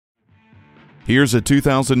Here's a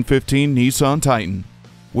 2015 Nissan Titan.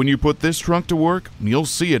 When you put this truck to work, you'll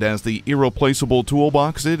see it as the irreplaceable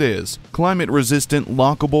toolbox it is. Climate-resistant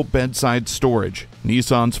lockable bedside storage,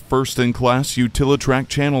 Nissan's first-in-class Utilitrack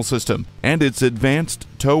channel system, and its advanced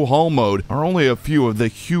tow-haul mode are only a few of the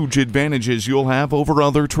huge advantages you'll have over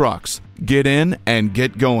other trucks. Get in and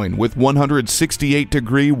get going with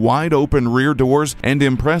 168-degree wide-open rear doors and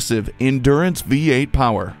impressive Endurance V8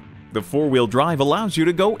 power. The four-wheel drive allows you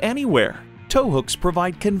to go anywhere. Tow hooks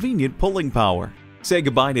provide convenient pulling power. Say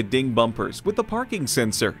goodbye to ding bumpers with the parking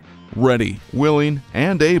sensor. Ready, willing,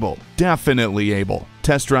 and able. Definitely able.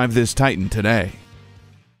 Test drive this Titan today.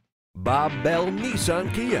 Bob Bell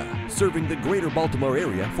Nissan Kia, serving the greater Baltimore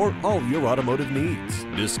area for all your automotive needs.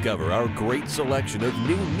 Discover our great selection of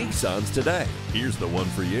new Nissans today. Here's the one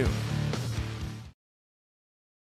for you.